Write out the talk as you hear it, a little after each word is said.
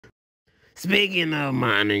Speaking of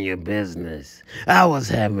minding your business, I was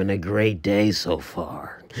having a great day so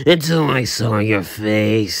far, until I saw your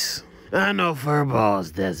face. I know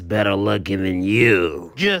furballs that's better looking than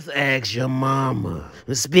you. Just ask your mama.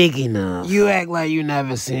 Speaking of, you act like you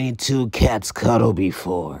never seen two cats cuddle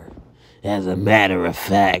before. As a matter of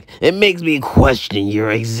fact, it makes me question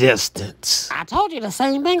your existence. I told you the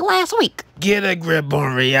same thing last week. Get a grip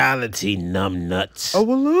on reality, numbnuts. I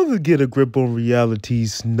would love to get a grip on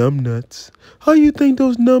reality's numbnuts. How you think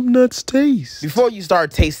those numbnuts taste? Before you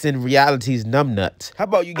start tasting reality's numbnuts, how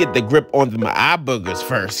about you get the grip on the eye boogers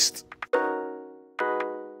first?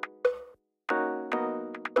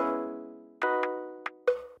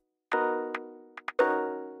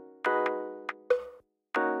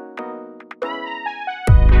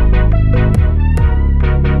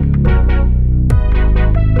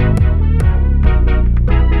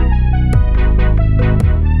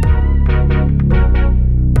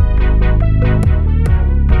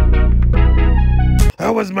 I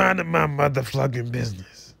was minding my motherfucking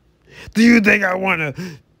business. Do you think I want to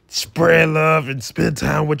spread love and spend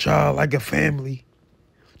time with y'all like a family?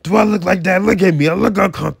 Do I look like that? Look at me. I look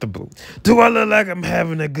uncomfortable. Do I look like I'm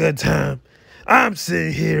having a good time? I'm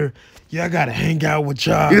sitting here. Yeah, I got to hang out with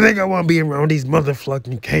y'all. You think I want to be around these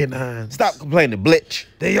motherfucking canines? Stop complaining, Blitch.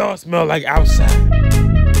 They all smell like outside.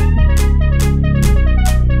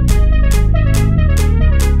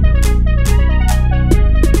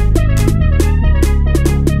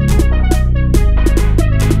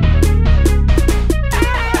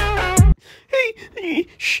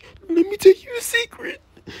 Shh, let me tell you a secret.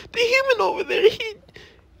 The human over there,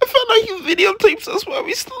 I found out he videotapes us while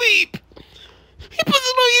we sleep. He puts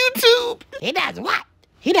it on YouTube. He does what?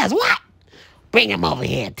 He does what? Bring him over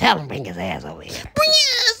here. Tell him bring his ass over here. Bring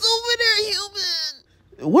your ass over there,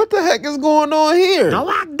 human. What the heck is going on here? No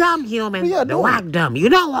act dumb, human. What y'all No doing? act dumb. You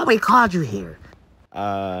know why we called you here.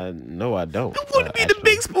 No, I don't. I want to be the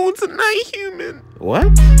big spoon tonight, human. What?